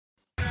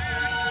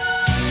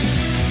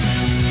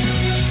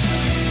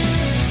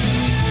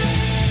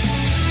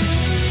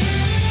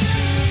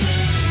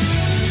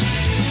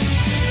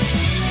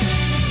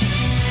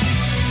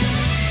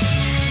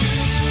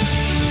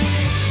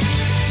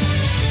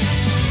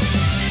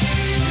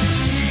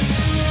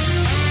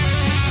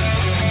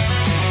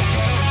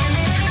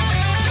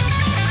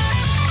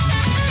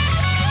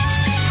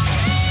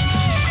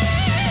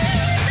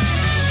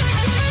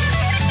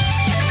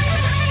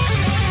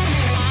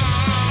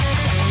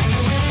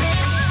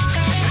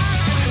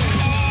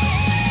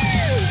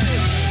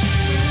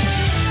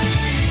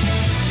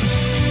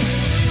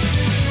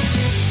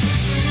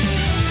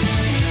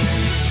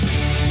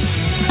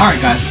Alright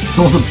guys,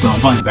 so what's up, I'm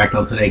finally back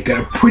though today.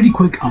 Got a pretty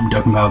quick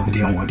DragonBallZ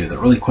video. I want to do that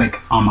really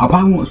quick. I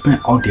probably won't spend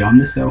all day on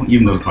this though,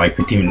 even though it's like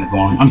 15 minutes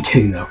long. I'm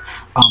kidding though.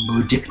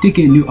 But did get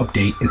a new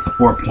update. It's the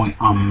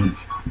 4.12.0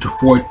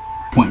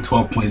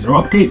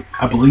 update.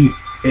 I believe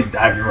it.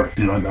 I've really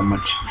seen it like that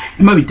much.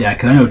 It might be that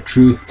because I know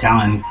Truth,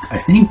 Talon, I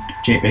think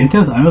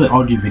JP, I know they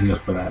all do videos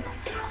for that.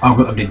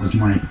 For the update this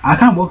morning. I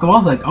kind of woke up. I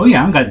was like, oh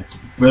yeah, I'm gonna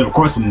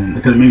record something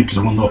because maybe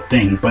just one little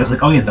thing. But it's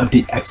like, oh yeah, the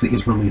update actually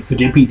is released. So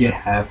JP did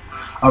have.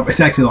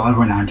 It's actually live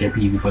right now on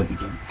JP. You can play the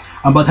game.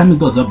 By the time it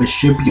goes up, it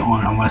should be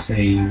on, I want to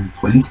say,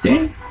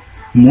 Wednesday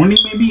morning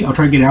maybe. I'll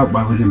try to get it out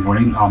by Wednesday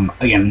morning.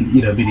 Again,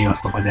 video and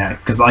stuff like that,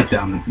 because I like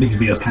to make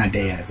videos kind of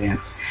day in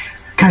advance.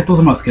 Kind of throws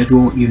on my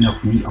schedule, even though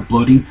for me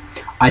uploading,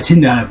 I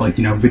tend to have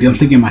video. I'm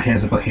thinking in my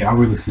head, like, okay, I'll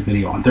release the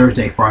video on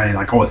Thursday, Friday,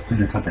 like always plan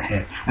the type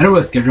ahead. I don't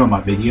really schedule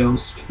my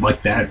videos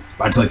like that.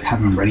 I just like to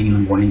have them ready in the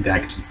morning that I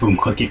can just boom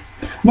click it.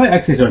 I might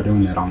actually start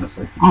doing that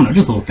honestly. I don't know,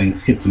 just little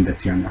things, hit some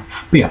bits here and there.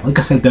 But yeah, like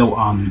I said though,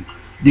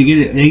 they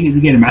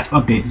get a massive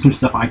update. There's some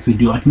stuff I actually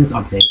do like in this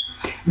update.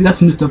 We got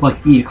some new stuff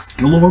like EX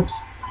skill orbs,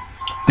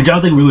 which I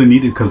don't think really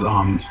needed because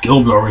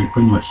skills are already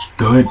pretty much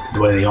good the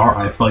way they are.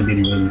 I feel like they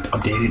didn't really need to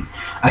update it.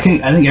 I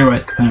think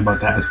everybody's complaining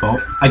about that as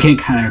well. I can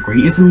kind of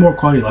agree. It's some more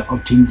quality of life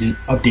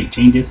update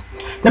changes.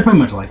 That pretty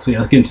much like. So yeah,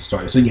 let's get into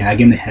started. So yeah,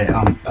 again they had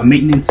a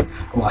maintenance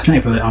last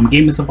night for the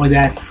game and stuff like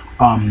that.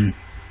 But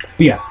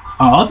yeah,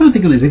 a lot of people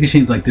think they could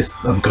change like this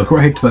Goku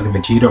right here to like a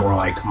Vegeta or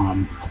like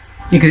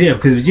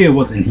because Vegeta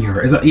was in here.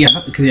 Because only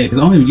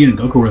Vegeta and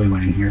Goku really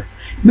went in here.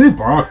 Maybe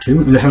Bardock too.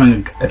 If they're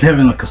having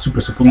like a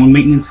super long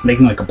maintenance,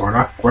 making like a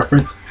Bardock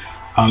reference,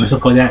 and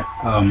stuff like that.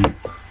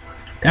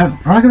 That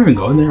probably could even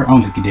go in there. I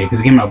don't think he did because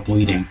it came out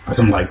bleeding or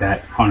something like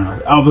that. I don't know.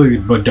 I don't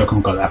believe Dokkan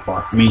would go that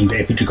far. I mean,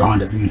 if Gohan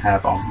doesn't even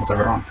have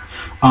whatever on.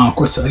 Of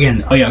course,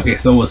 again, so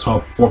it was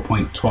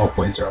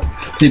 4.12.0. So of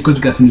course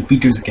we got some new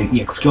features again.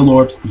 EX skill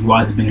orbs, the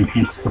UIs have been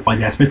enhanced, stuff like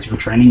that, especially for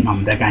training.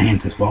 That got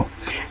enhanced as well.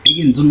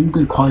 Again, some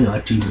good quality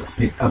life changes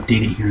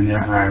updated here and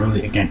there. And I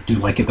really again do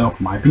like it though,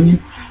 from my opinion.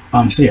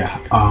 So yeah,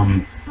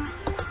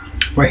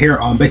 right here,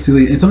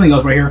 basically, and something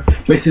else right here.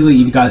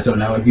 Basically, if you guys don't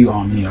know, if you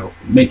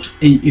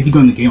if you go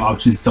in the game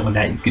options stuff like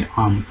that, you can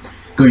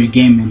go to your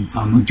game and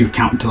link your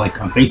account to like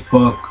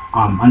Facebook.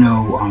 I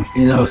know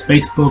it was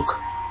Facebook.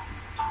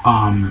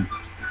 I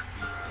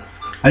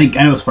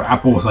know it's for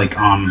Apple. It's like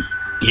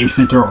Game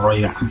Center or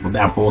the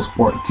Apple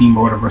Support Team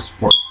or whatever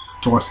support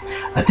source.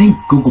 I think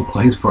Google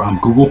Plays for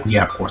Google.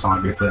 Yeah, of course,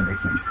 obviously that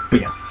makes sense.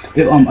 But yeah,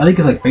 I think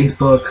it's like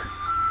Facebook.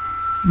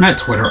 Not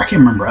Twitter, I can't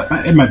remember.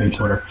 It might be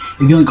Twitter.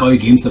 If you link all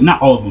your games, so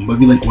not all of them, but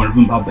if you link one of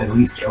them up, at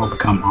least it will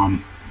become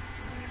I'm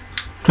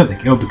trying to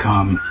think, it'll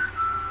become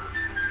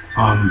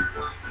what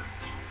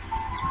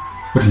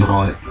do you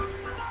call it?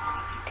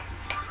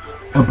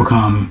 It'll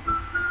become,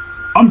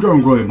 I'm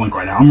drawing really a blank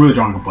right now. I'm really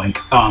drawing a blank.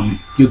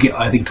 You'll get,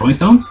 I think, 20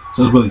 stones,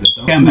 so it's really good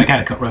though. Okay, I'm back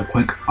at it cut real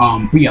quick.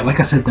 But yeah, like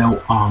I said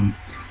though,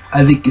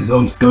 I think it's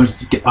scheduled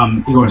to get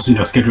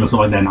schedule stuff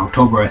like that in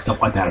October and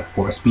stuff like that, of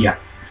course. But yeah,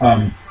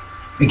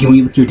 again, when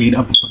you look your data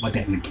up and stuff like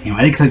that in the game,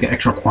 I think it's like an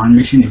extra corn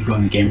mission. If you go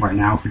in the game right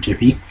now for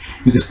JP,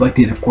 you can select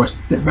it. And of course,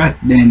 right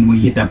then when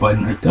you hit that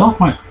button, like, oh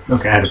my,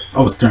 okay,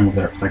 I was turning over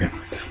there for a second.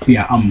 But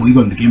yeah, when you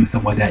go in the game and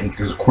stuff like that,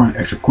 there's a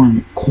extra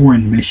corn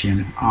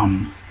mission.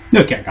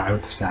 No cat guy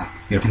with the staff,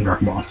 from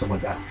DragonBallZ and stuff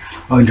like that.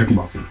 Oh, in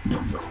DragonBallZ,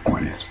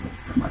 corn is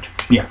pretty much.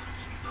 But yeah,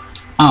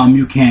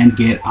 you can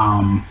get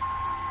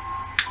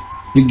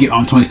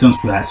 20 stones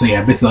for that. So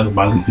yeah, basically like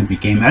by linking the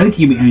game. I think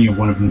you can be any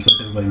one of them, so it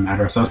doesn't really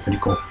matter. So that's pretty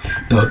cool.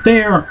 So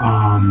there,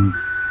 I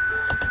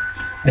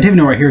didn't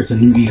know right here it's a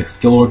new EX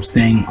skill orbs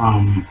thing.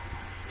 I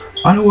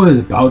don't know what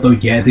it's about though.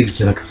 Yeah, I think it's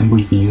just like a symbol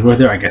you can use right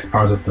there. I guess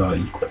powers up the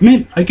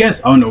equipment. I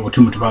guess I don't know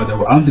too much about it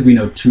though. I don't think we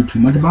know too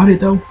much about it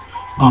though.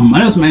 I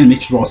know some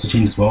animations will also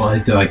change as well. I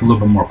think they're like a little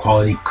bit more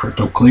quality,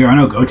 crystal clear. I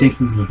know Gotenks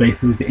was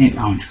basically the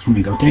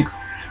transforming Gotenks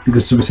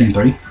because Super Saiyan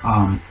 3.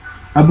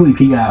 I believe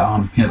he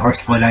got his art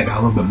stuff like that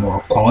got a little bit more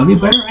quality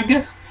better, I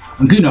guess.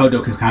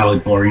 Dokkan is kind of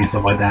like blurry and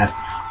stuff like that.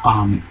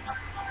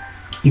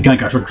 He kind of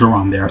got your draw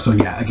on there, so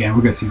yeah, again,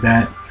 we're gonna see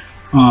that.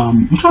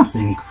 I'm trying to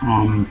think.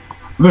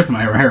 The rest of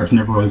my hair is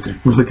never really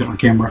good on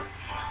camera.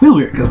 Really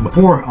weird because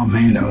before,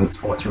 man,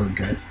 it's really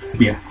good.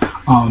 But yeah,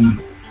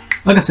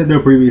 like I said there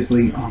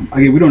previously,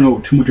 again, we don't know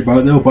too much about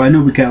it though, but I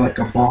know we got like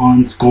a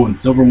bronze, gold,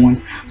 and silver one,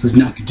 so it's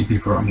not going to be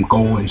for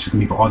gold, it's just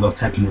going to be for all those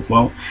typing as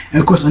well. And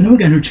of course, I know we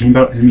got a new chain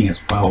battle enemy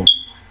as well.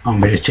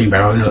 But it's chain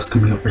battle, I know it's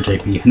coming up for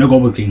JP. I know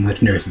gold was getting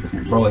legendary, so it's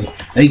Broly.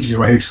 I think he's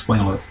right here just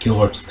explaining all the skill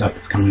orb stuff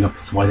that's coming up and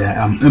stuff like that.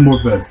 And more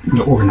of a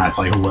organized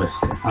like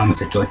list,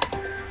 essentially.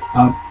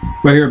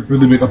 Right here,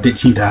 really big update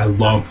change that I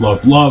love. Way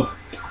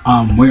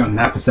on the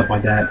map and stuff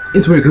like that.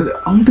 It's weird because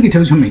I don't think it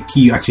tells you how many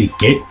key you actually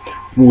get.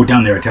 Well,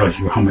 down there it tells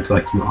you how much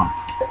like you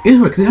it's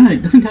weird because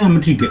it doesn't tell you how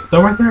much you get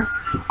though right there.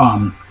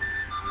 I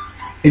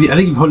think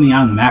if you're holding it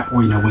out on the map, or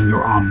when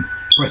you're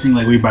pressing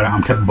like we about to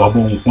type of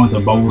bubble, one of the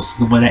bubbles,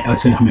 stuff like that, it'll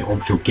tell you how many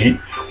orbs you'll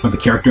get for the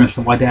character and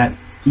stuff like that.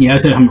 Yeah,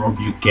 it'll tell you how many orbs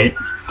you get.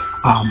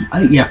 I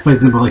think, yeah, for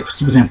example, like for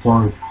Super Saiyan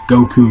 4,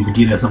 Goku and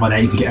Vegeta and stuff like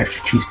that, you can get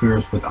extra key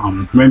spheres with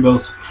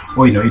rainbows,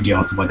 or you know, AGL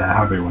and stuff like that,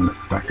 however you want to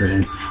factor it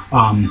in.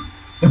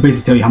 It'll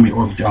basically tell you how many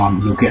orbs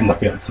you'll get in the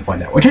field and stuff like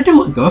that, which I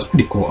do like. That's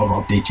pretty cool of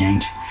update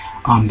change.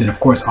 Then of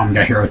course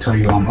got here will tell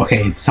you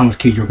okay, it's how much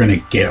keys you're gonna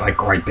get,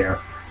 like right there,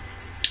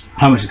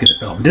 how much is gonna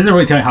fill up. It doesn't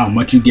really tell you how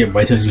much you get,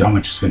 but it tells you how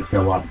much it's gonna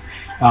fill up.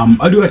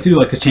 I do actually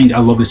like to change. I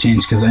love the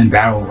change because in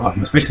battle,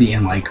 especially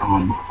in like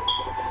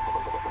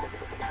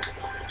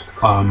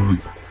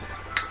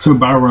Super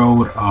Battle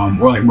Road,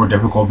 or like more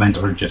difficult events,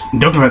 or just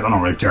Dokkan events, I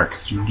don't really care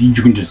because you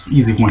can just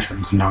easily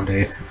one-shot them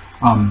nowadays.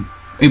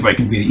 Anybody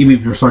can beat it, even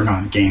if you're starting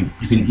on the game,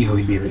 you can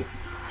easily beat it.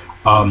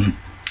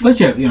 Unless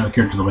you have, you know,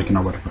 characters awaken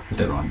or whatever, it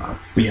doesn't really matter.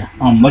 But yeah,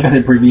 like I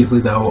said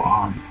previously though,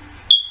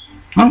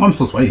 I'm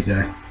so sweaty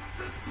today.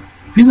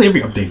 Usually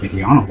every update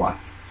video, I don't know why.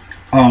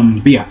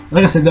 But yeah,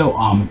 like I said though,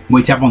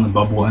 when you tap on the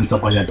bubble and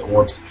stuff like that, the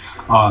orbs,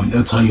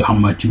 it'll tell you how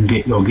much you'll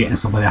get and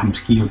stuff like that, how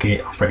much key you'll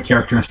get for the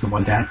character and stuff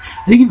like that.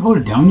 I think you can hold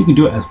it down, you can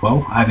do it as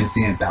well. I haven't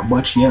seen it that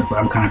much yet, but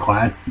I'm kind of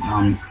glad.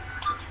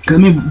 Because I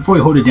mean, before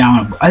you hold it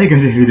down, I think I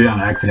just did it on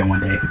accident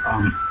one day.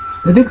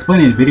 They did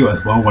explain in the video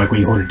as well, like when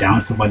you hold it down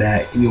and stuff like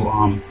that, you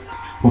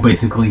will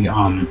basically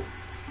can't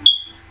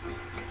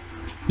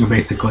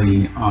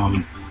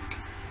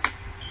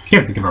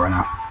think of it right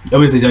now.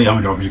 Obviously tell you how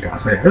much orbs you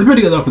got. So yeah, it's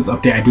pretty good though for this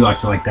update. I do like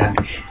to like that.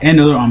 And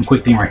another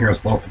quick thing right here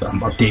as well for the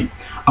update.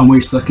 When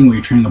you're selecting where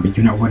you're training up a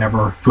unit or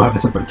whatever, you'll have a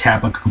separate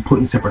tab, like a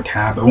completely separate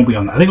tab. It won't be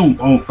on the, I think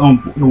it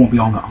won't be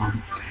on the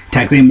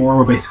tags anymore,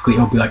 where basically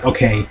it'll be like,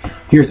 okay,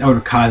 here's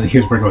Elder Kai,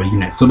 here's regular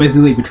unit. So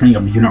basically if you're training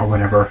up a unit or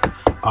whatever,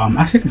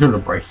 actually I can show it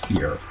up right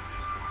here.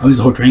 I'll use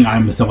the whole training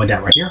item and stuff like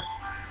that right here.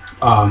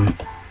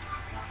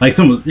 Like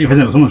for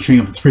example, someone's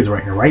training up this freezer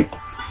right here, right?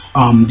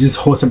 Just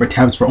hold separate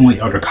tabs for only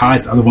Elder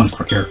Kai's, other ones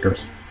for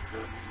characters.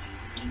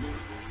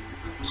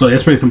 So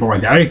that's pretty simple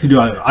right there. I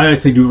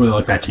actually do really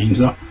like that change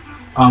though.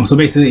 So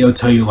basically it'll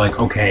tell you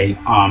like, okay,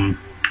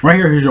 right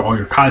here, here's all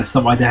your Kai's and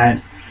stuff like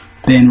that.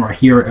 Then right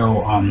here,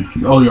 it'll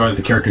all your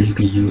other characters you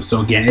can use.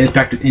 So again, it's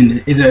factored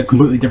in. It's a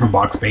completely different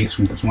box space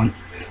from this one,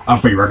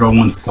 for your regular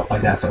ones and stuff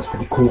like that. So it's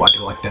pretty cool. I do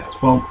like that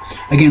as well.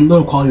 Again,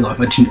 little quality of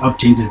life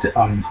changes.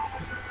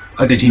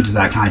 The changes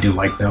that I kind of do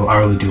like though. I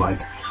really do like.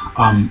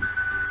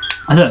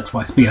 I said that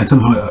twice, but yeah, I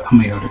told you how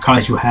many other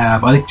Kais you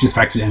have. I think just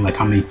factored in like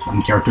how many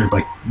characters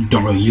like you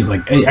don't really use.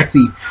 Like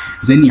actually,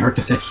 Zenny and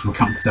Hercus sections will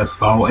count this as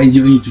well, and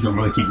you don't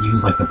really can't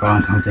use like the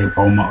Valentine's Day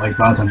promo, like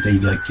Valentine's Day,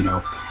 like you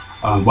know,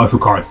 waifu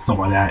cards and stuff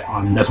like that.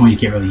 That's one you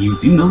can't really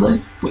use, even though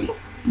like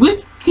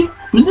really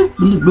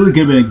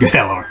good bit of good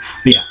LR.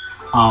 But yeah,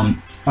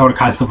 other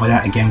Kais stuff like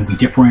that again will be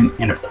different,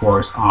 and of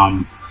course,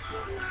 you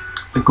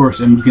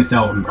can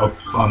sell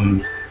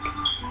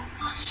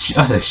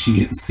I said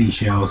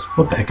seashells.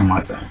 What the heck am I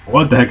saying?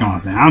 What the heck am I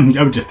saying?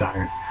 I'm just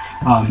tired.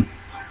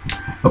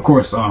 Of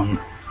course,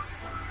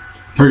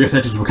 Herga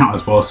statues will count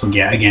as well. So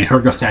yeah, again,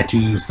 Herga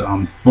statues,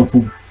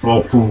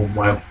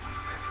 well,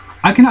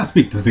 I cannot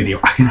speak this video.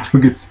 I cannot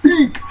forget to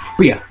speak.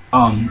 But yeah,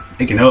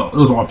 again,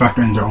 those are all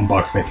factored in their own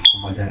box space and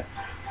stuff like that.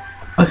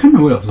 I can't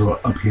remember what else was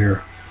up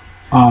here.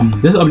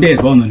 This update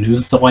as well in the news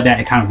and stuff like that.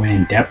 It kind of went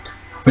in depth,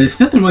 but it's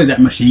nothing really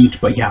that much changed.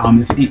 But yeah,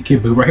 this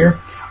Kid Boo right here.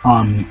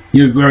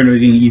 You already know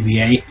the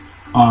EZA.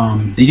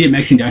 They did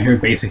mention down here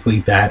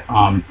basically that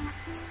I'm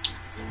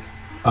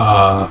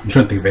trying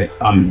to think of it.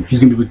 He's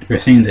gonna be with the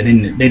saying that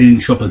they didn't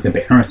show up like the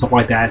banner and stuff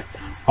like that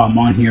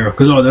on here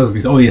because that was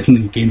because yeah,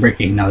 something game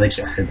breaking. Now they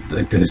just added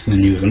like this in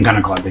the news. I'm kind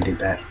of glad they did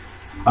that.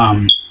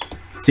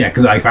 So yeah,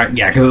 because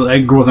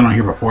it wasn't on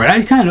here before. And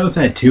I kind of noticed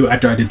that too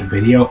after I did the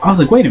video. I was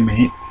like, wait a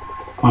minute.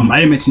 I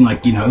didn't mention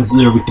like it was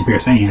literally with the Beer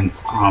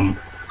Saiyans.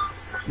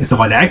 And stuff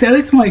like that. Actually, I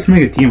think somebody can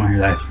make a team on here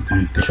that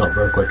can show up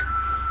real quick.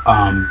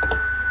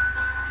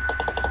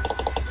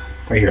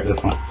 Right here,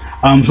 this one.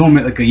 Someone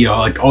made like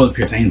like all the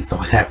Pure Saiyans stuff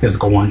like that,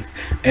 physical ones.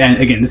 And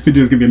again, this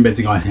video is gonna be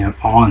amazing on him.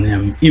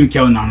 Even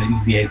killing on the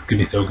EZA is gonna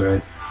be so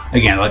good.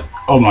 Again, like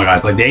oh my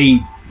gosh, like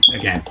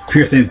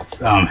Pure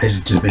Saiyans has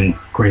just been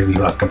crazy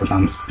the last couple of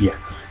times. But yeah.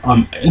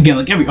 Again,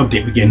 like every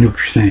update we get a new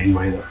Pure Saiyan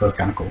anyway, though, so that's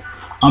kind of cool.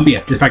 But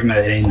yeah, just factoring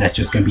that in, that's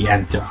just gonna be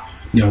added to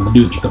the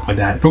news and stuff like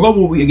that. For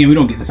global, we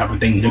don't get this separate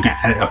thing. They're gonna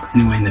add it up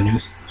anyway in the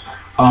news.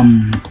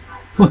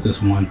 What's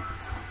this one?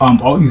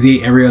 All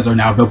EZA areas are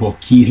now available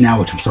keys now,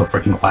 which I'm so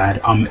freaking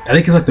glad. I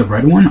think it's like the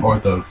red one or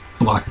the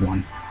black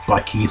one.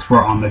 Black keys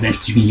for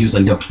events you can use,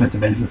 like Dokkan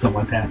events and stuff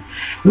like that.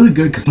 Really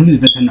good because some of the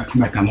events have not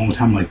come back in a long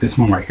time, like this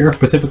one right here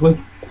specifically.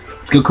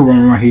 Skill Code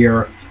one right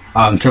here.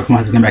 Truck one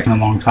hasn't come back in a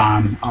long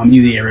time.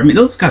 EZA area. I mean,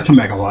 those guys come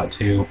back a lot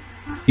too.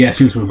 Yeah,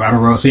 Streams with Battle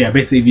Row. So yeah,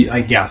 basically,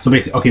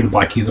 okay, the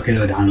black keys, okay,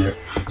 they're down there.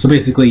 So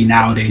basically,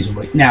 nowadays,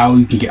 now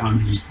you can get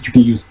you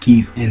can use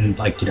keys in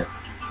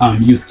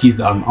use keys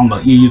on the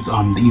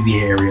EZA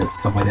areas,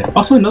 stuff like that.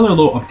 Also, another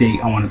little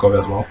update I want to go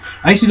over as well.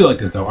 I actually do like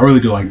this though. I really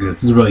do like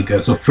this. This is really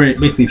good. So for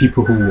basically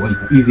people who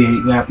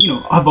EZA,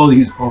 have all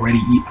these already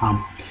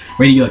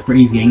ready like for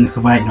EZA and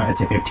stuff like that,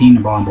 SA15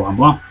 and blah blah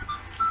blah.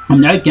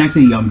 Now you can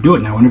actually do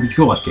it now whenever you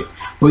feel like it,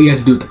 but you have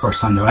to do it the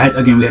first time though.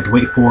 Again, we had to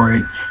wait for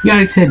it. You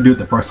had to do it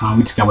the first time.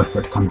 We just gotta wait for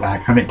it to come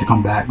back. Have it to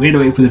come back. We had to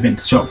wait for the event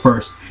to show up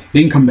first,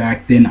 then come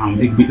back. Then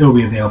it'll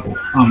be available.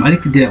 I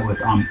think we did that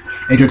with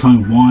Age of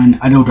 21.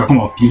 I know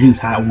DragonBall Fusions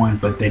had one,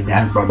 but they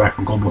haven't brought back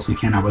for global, so you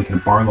can't awaken a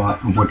bar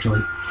lot,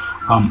 unfortunately.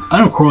 I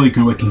know Coral you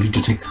can awaken. You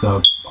just take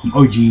the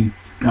OG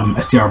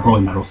STR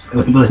Broly medals,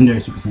 legendary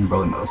Super Saiyan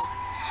Broly medals.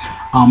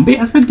 But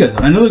yeah, it's pretty good.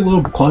 Another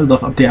little quality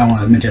life update I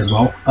want to mention as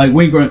well. Like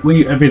when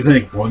you if it's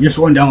like, well, you're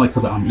scrolling down like to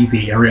the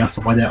EZA area and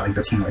stuff like that, like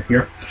this one right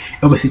here.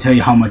 It'll basically tell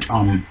you how much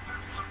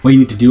what you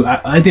need to do.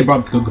 I think they brought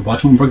up the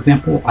DragonBallZ one, for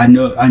example. I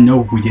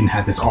know we didn't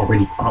have this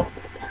already up.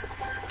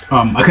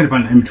 I couldn't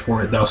find an image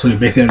for it though, so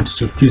basically I'm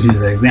just using it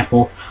as an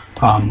example.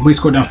 We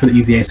scroll down for the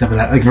EZA and stuff like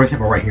that. Like for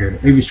example, right here,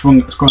 if you're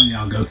scrolling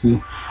down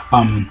Goku,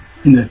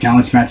 in the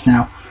challenge map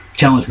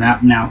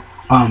now.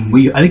 I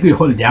think we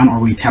hold it down or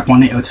we tap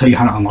on it, it'll tell you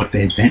how to unlock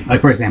the event.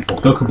 Like for example,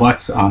 Goku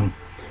Black's how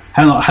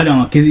to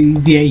unlock his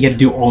EZA, you had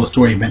to do all the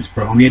story events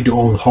for you had to do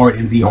all the hard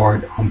and Z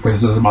hard for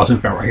the milestone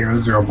event right here,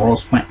 Zero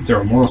Morals Plan.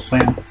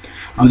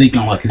 They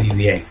can unlock his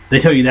EZA. They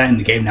tell you that in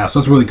the game now, so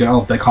it's really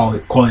good. They call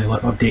it quality of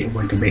life update,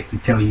 where it can basically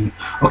tell you,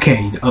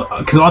 okay,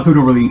 because a lot of people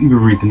don't really even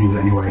read the news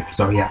anyway.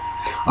 So yeah,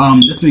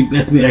 that's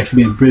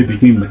actually been a really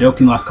big meme with Dokkan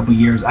the last couple of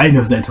years. I didn't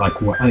know that until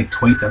like what, like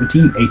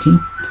 2017, 18.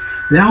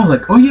 Then I was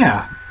like, oh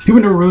yeah. People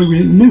never really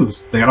read the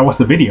news. They gotta watch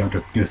the video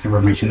to get this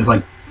information. It's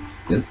like,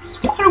 it's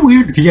kind of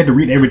weird because you had to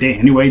read every day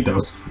anyway. Yeah.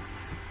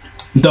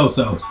 But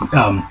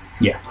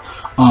yeah,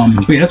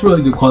 that's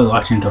really good quality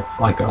live stream to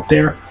like up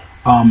there.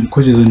 Of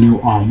course, there's a new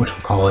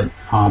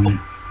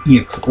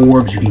EX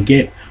Orbs you can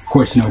get. Of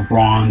course, you know,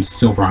 bronze,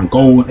 silver, and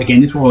gold.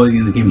 Again, these were all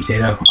in the game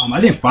data. I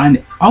didn't find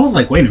it. I was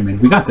like, wait a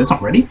minute, we got this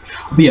already?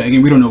 But yeah,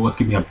 again, we don't know what's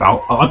gonna be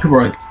about. A lot of people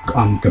are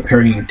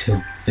comparing it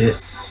to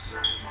this.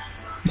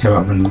 It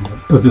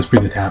was this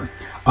Frieza tab.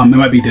 It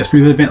might be this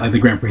Frieza event, like the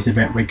Grand Prix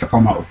event, where you can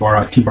farm out with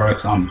Team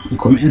Bardock's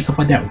equipment and stuff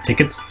like that with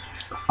tickets.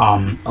 A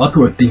lot of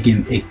people are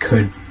thinking it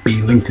could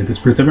be linked to this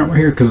Frieza event right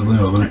here because of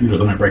the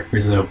limit break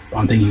Frieza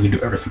thing you can do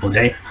every single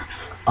day.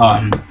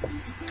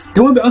 They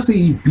wouldn't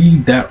actually be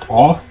that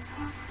off.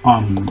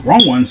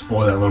 Wrong one,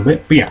 spoil that a little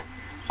bit, but yeah,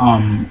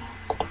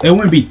 it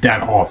wouldn't be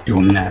that off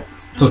doing that.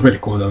 So it's pretty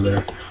cool though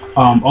there.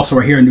 Also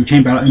right here, a new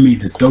chain battle. I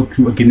made this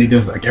Goku. Again, they do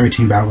like every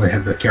chain battle. They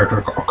have the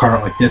character card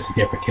out like this. They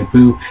did it for Kid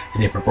Buu.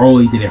 They did it for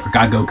Broly. They did it for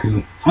God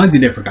Goku. I think they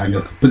did it for God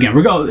Goku. But again,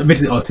 we're gonna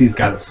eventually all see these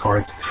guys'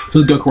 cards.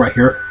 So the Goku right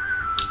here.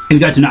 And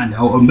you guys do not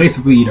know,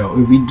 basically, you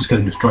know, if we just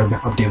gotta destroy the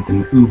update with the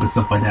Oob and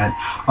stuff like that.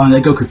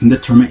 That Goku from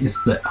this tournament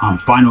is the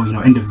final, you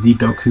know, end of Z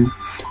Goku.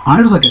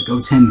 There's like a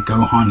Goten,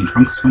 Gohan, and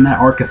Trunks from that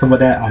arc and stuff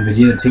like that.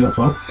 Vegeta too as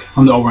well.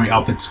 They're all wearing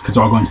outfits because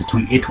they're all going to the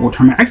 28th World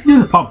Tournament. Actually,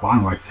 there's a pop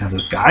bond where I have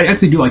this guy. I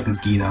actually do like this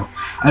gi though.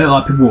 I know a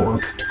lot of people were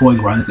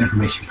floating around this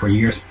information for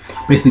years.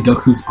 Basically,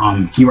 Goku's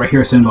gi right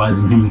here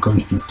symbolizing him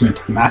going from the student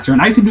to the master.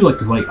 And I actually do like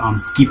this like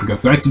gi for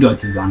Goku. I actually do like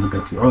the design of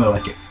Goku. I really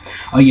like it.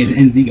 Yeah, the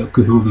NZ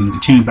Goku who will be the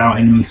chain battle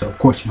enemy. So of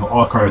course, you know,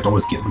 all cards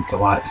always get leaked a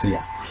lot. So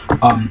yeah.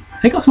 I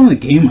think also in the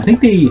game, I think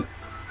they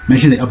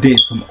mentioned they updated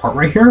some art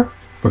right here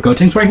for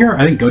Gotenks right here.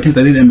 I think Gotenks,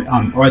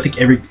 or I think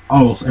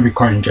almost every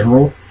card in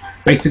general,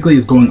 basically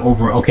is going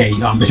over. Okay,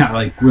 it's not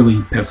like really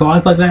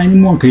pixelized like that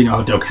anymore because you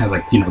know Dokkan has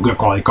like, you know, good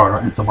quality card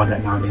art and stuff like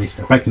that nowadays.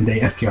 So back in the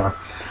day, STR,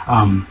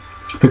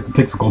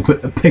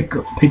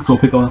 Pixel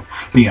Piccolo,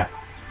 but yeah.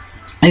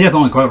 I think that's the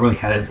only card I really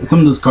had. Some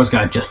of those cards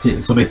got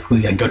adjusted. So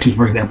basically, like Gotenks,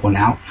 for example,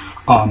 now,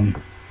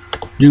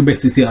 you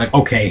basically see like,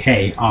 okay,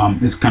 hey,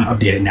 it's kind of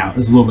updated now.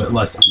 It's a little bit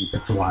less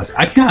pixelized.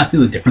 I can kind of see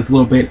the difference a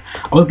little bit.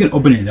 I was gonna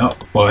open it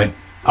up, but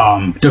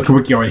Dokkan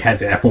Wiki already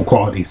has it at full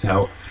quality,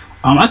 so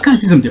I kind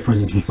of see some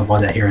differences and stuff like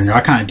that here and there.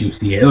 I kind of do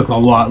see it. It looks a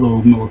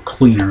little more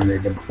cleaner than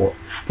it did before.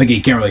 But again,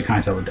 you can't really kind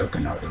of tell with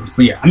Dokkan nowadays.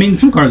 But yeah, I mean,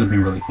 some cards have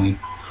been really clean.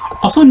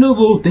 Also, another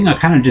little thing I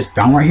kind of just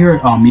found right here,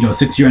 you know,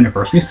 6-year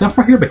anniversary stuff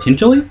right here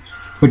potentially.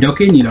 For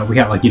Dokkan, you know, we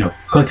have like, you know,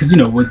 because you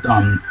know with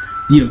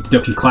you know, the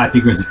Dokkan clad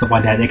figures and stuff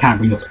like that, they kind of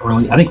bring those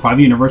early. I think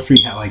 5-year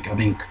anniversary had like I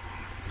think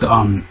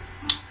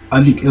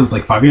it was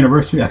like 5-year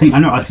anniversary. I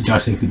know I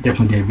suggested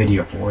definitely did a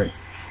video for it.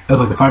 It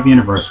was like the 5-year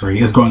anniversary.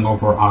 It was going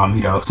over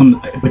you know, some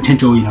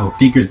potential, you know,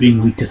 figures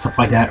being leaked and stuff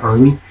like that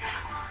early.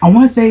 I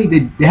want to say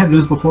they have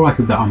news before, like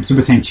the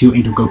Super Saiyan 2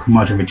 Angel Goku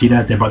Majin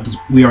Vegeta. They brought this,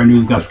 we are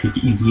newly got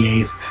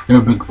EZAs. They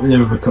were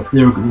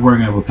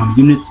going to become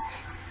units.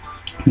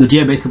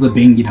 Vegeta basically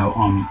being, you know,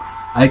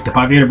 I like the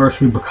 5-year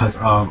anniversary because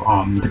of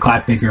the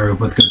clad figure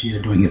with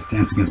Gogeta doing his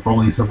stance against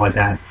Broly and stuff like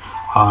that.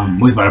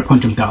 We're about to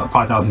punch him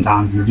 5,000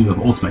 times and do the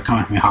ultimate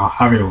comment, I mean,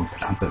 however you would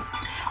pronounce it.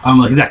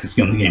 Like his actual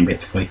skill in the game,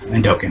 basically,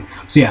 in Dokkan.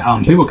 So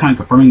yeah, people kind of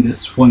confirming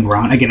this floating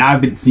around. Again, I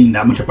haven't seen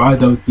that much about it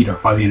though, you know,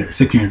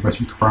 6-year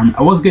anniversary confirmed.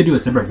 I was going to do a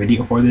separate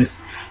video for this,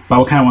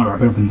 but I kind of want to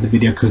wrap it up in this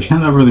video because there's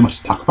not really much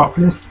to talk about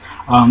for this.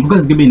 Looks like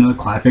it's going to be another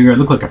clad figure. It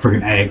looked like a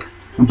freaking egg.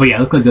 But yeah, it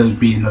looked like there would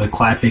be another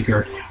clad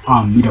figure,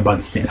 you know, about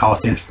the stand, tall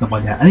stance, stuff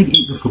like that. I think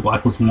Goku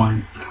Black was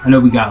one. I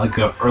know we got like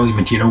an early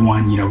Vegeta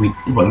one, you know,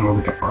 it wasn't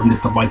really confirmed and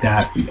stuff like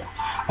that. But yeah.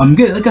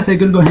 Good. Like I said,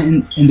 gonna go ahead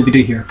and end the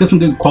video here. Got some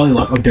good quality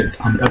life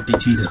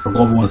update changes for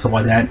global and stuff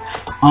like that.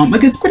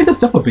 Like it's pretty good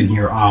stuff up in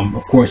here.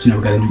 Of course, you know,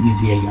 we got a new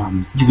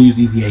EZA. You can use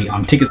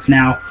EZA tickets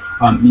now.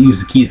 You use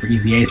the keys for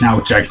EZAs now,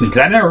 which actually,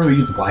 because I never really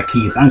use the black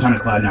keys. I'm kind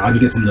of glad now I can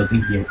get some of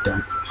those EZAs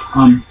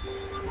done.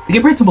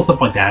 Get pretty simple stuff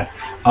like that.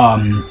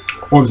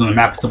 Orbs on the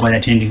map and stuff like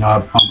that, changing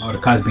up. All the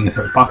cards being a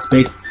separate box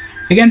space.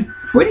 Again,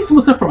 pretty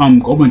simple stuff for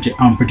global and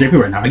for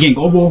JP right now. Again,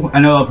 global. I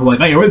know people are like,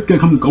 hey, when's gonna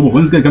come to global?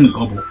 When's gonna come to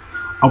global?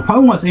 I'll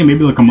probably want to say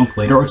maybe like a month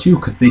later or two,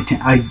 because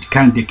I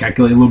kind of did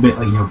calculate a little bit,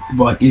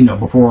 like you know,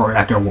 before or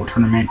after a world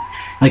tournament.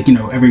 Like, you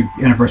know, every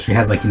anniversary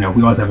has, like, you know,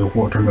 we always have a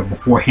world tournament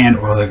beforehand,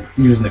 or like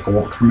usually like a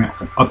world tournament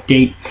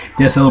update,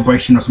 their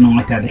celebration or something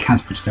like that. They kind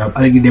of switch it up.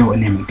 I think they did it with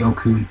name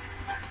Goku.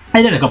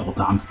 I did it a couple of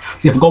times.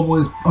 So if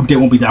global update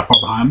won't be that far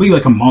behind, maybe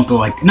like a month or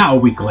like not a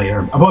week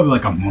later, probably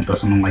like a month or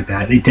something like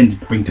that. They tend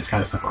to bring this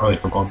kind of stuff early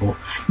for global.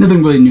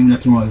 Nothing really new,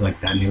 nothing really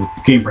like that new.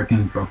 Game breaking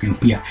is broken.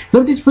 But yeah, the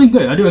update's pretty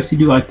good. I do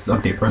actually like this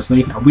update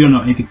personally. We don't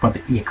know anything about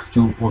the EX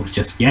skill Orbs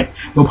just yet.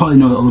 We'll probably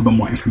know a little bit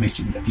more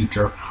information in the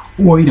future,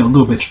 or you know, a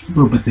little bit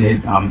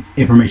of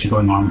information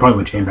going on, probably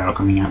with Chain Battle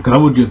coming out. Because I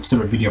will do a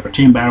separate video for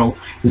Chain Battle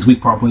this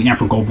week probably, and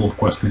for global, of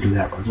course, we'll do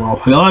that as well.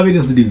 I got a lot of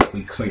videos to do this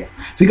week, so yeah.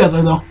 So you guys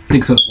are though.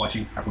 Thanks so much for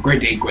watching. Have a great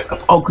day, great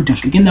life. Oh, good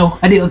junk. Again though,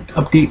 I did like to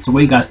update, so what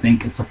do you guys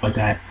think and stuff like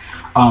that.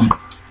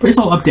 Pretty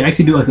solid update. I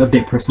actually do like the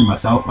update personally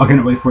myself. I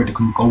can't wait for it to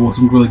come global.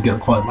 Some really good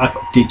quality life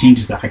update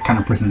changes that I kind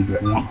of personally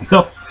want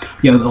myself.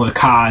 Yeah, all the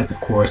cards, of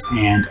course,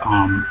 and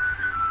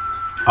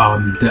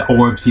the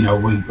orbs, you know,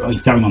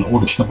 tapping on the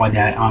orbs and stuff like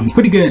that.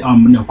 Pretty good,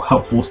 you know,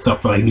 helpful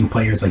stuff for like new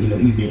players, like, you know,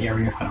 easy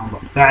area. I don't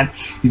love that.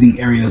 Using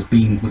areas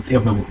being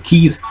available with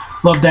keys.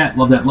 Love that,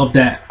 love that, love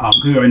that.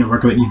 We already know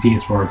regular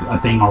EZAs for a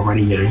thing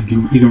already. You know,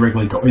 you can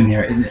regularly go in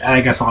there. And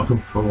I guess a lot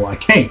of people were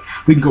like, hey,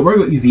 we can go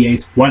regular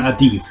EZAs. Why not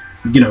these?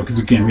 You know,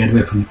 because again, we had to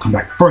wait for them to come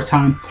back the first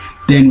time.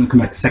 Then when we come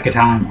back the second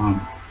time,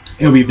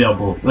 it'll be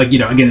available. Like, you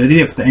know, again, they did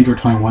it for the Android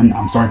 21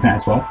 starting event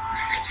as well.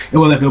 It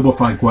was available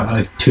for like what,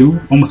 like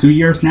almost 2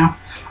 years now.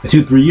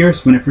 2-3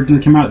 years when it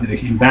originally came out. Then it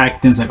came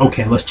back. Then it's like,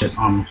 okay, let's just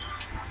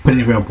put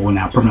it available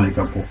now, permanently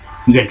available.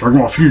 You get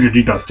DragonBallZ Future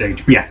D.Dot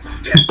stage. But yeah,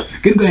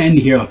 gonna go ahead and end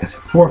here, like I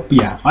said before. But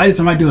yeah, I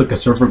might do like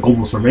a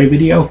global survey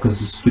video,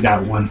 because we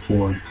got one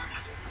for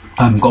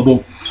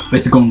global,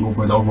 basically going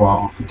over the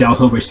overall Dell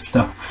celebration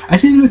stuff. I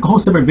actually did make a whole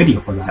separate video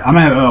for that. I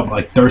might have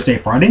like Thursday,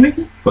 Friday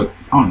maybe, but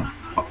I don't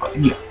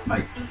know. Yeah,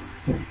 like,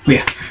 but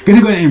yeah,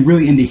 gonna go ahead and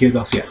really end it here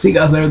though. So yeah, see you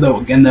guys later though.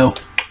 Again though,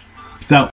 peace out.